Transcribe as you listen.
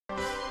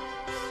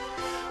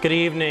Good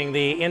evening.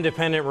 The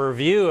independent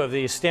review of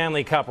the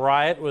Stanley Cup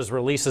riot was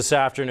released this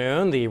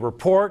afternoon. The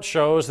report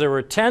shows there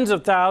were tens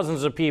of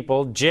thousands of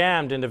people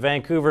jammed into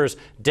Vancouver's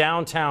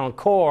downtown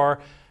core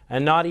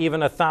and not even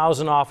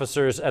 1,000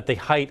 officers at the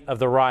height of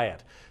the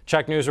riot.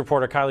 Check News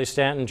reporter Kylie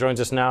Stanton joins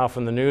us now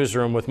from the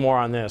newsroom with more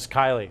on this.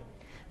 Kylie.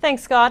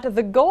 Thanks, Scott.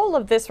 The goal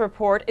of this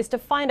report is to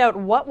find out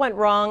what went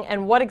wrong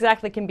and what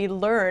exactly can be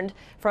learned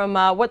from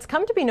what's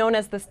come to be known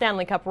as the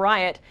Stanley Cup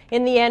riot.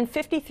 In the end,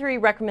 53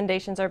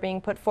 recommendations are being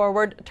put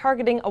forward,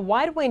 targeting a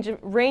wide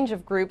range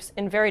of groups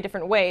in very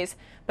different ways.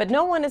 But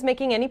no one is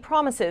making any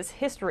promises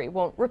history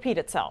won't repeat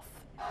itself.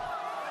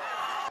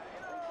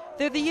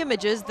 They're the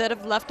images that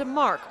have left a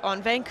mark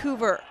on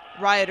Vancouver.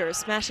 Rioters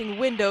smashing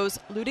windows,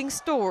 looting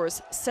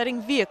stores,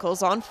 setting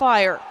vehicles on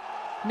fire.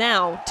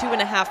 Now,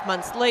 2.5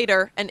 months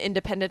later, an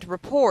independent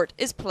report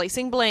is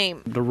placing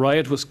blame. The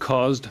riot was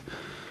caused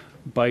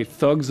by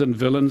thugs and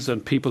villains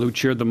and people who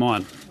cheered them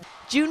on.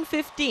 June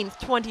 15,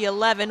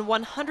 2011,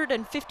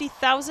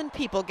 150,000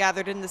 people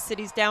gathered in the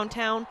city's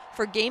downtown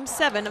for Game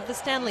 7 of the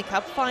Stanley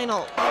Cup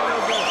final.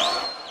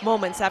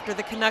 Moments after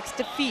the Canucks'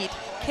 defeat,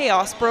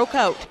 chaos broke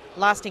out,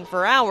 lasting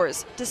for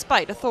hours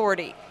despite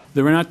authority.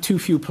 There were not too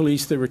few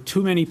police, there were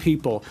too many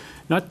people.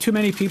 Not too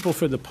many people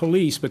for the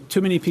police, but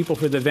too many people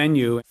for the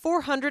venue.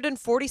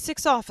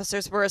 446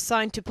 officers were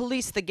assigned to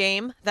police the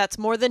game. That's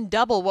more than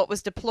double what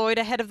was deployed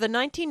ahead of the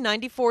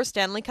 1994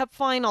 Stanley Cup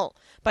final.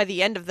 By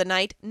the end of the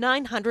night,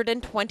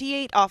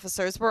 928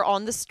 officers were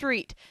on the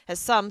street, as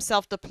some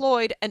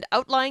self-deployed and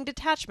outlying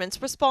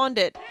detachments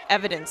responded.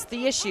 Evidence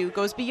the issue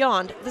goes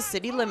beyond the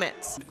city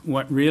limits.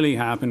 What really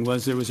happened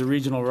was there was a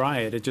regional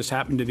riot. It just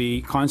happened to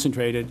be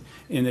concentrated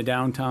in the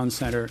downtown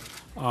center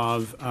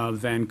of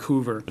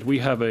Vancouver. We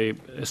have a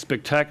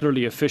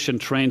spectacularly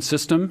efficient train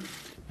system,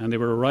 and they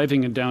were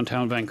arriving in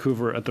downtown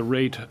Vancouver at the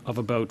rate of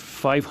about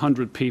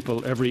 500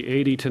 people every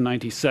 80 to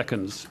 90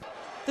 seconds.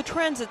 The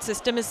transit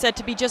system is said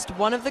to be just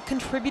one of the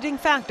contributing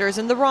factors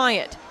in the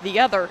riot,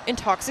 the other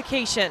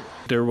intoxication.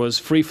 There was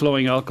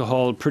free-flowing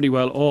alcohol pretty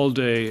well all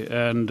day,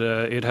 and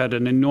it had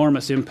an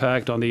enormous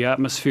impact on the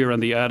atmosphere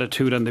and the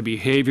attitude and the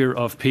behavior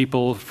of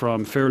people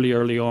from fairly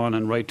early on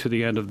and right to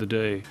the end of the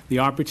day. The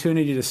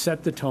opportunity to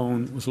set the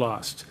tone was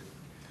lost.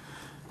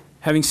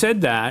 Having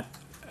said that,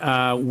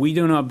 we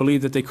do not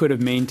believe that they could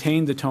have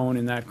maintained the tone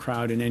in that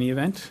crowd in any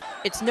event.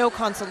 It's no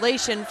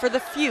consolation for the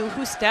few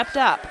who stepped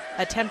up,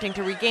 attempting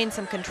to regain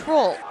some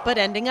control, but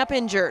ending up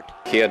injured.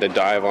 He had to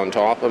dive on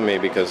top of me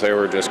because they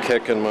were just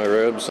kicking my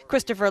ribs.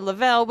 Christopher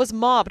Lavelle was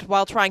mobbed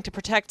while trying to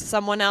protect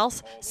someone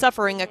else,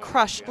 suffering a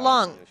crushed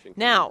lung.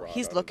 Now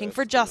he's looking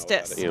for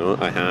justice. You know,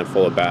 a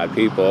handful of bad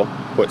people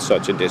put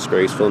such a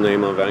disgraceful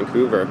name on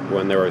Vancouver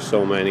when there were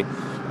so many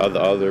of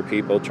the other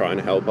people trying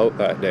to help out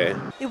that day.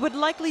 It would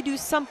likely do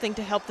something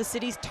to help the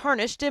city's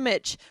tarnished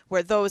image,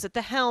 where those at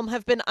the helm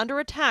have been under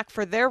attack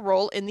for their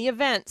role in the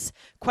events.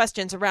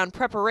 Questions around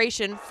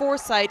preparation,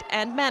 foresight,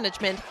 and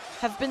management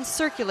have been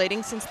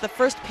circulating since the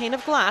first pane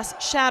of glass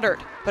shattered.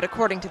 But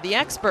according to the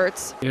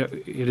experts,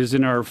 it is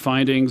in our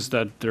findings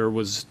that there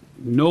was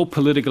no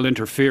political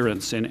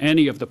interference in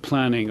any of the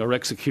planning or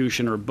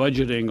execution or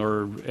budgeting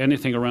or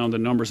anything around the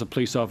numbers of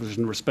police officers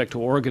in respect to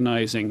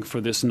organizing for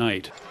this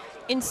night.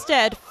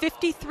 Instead,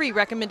 53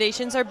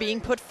 recommendations are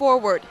being put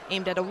forward,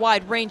 aimed at a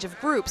wide range of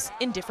groups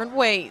in different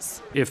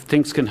ways. If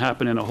things can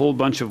happen in a whole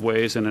bunch of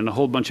ways and in a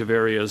whole bunch of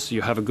areas,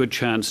 you have a good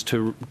chance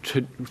to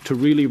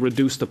really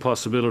reduce the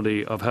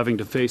possibility of having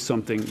to face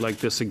something like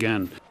this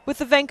again. With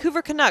the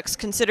Vancouver Canucks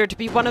considered to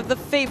be one of the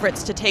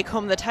favorites to take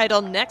home the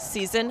title next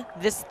season,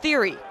 this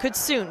theory could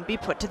soon be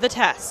put to the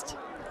test.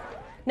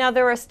 Now,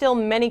 there are still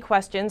many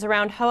questions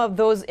around how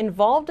those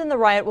involved in the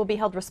riot will be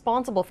held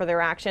responsible for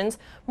their actions.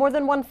 More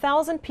than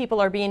 1,000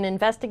 people are being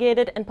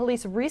investigated, and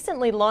police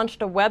recently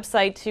launched a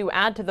website to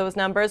add to those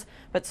numbers,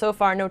 but so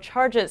far no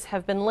charges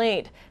have been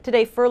laid.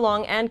 Today,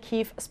 Furlong and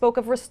Keefe spoke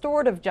of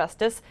restorative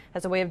justice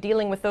as a way of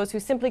dealing with those who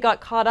simply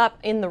got caught up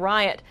in the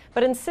riot,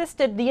 but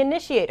insisted the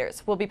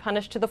initiators will be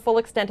punished to the full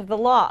extent of the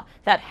law,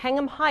 that hang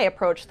 'em high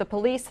approach the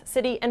police,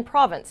 city, and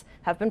province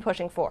have been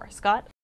pushing for. Scott?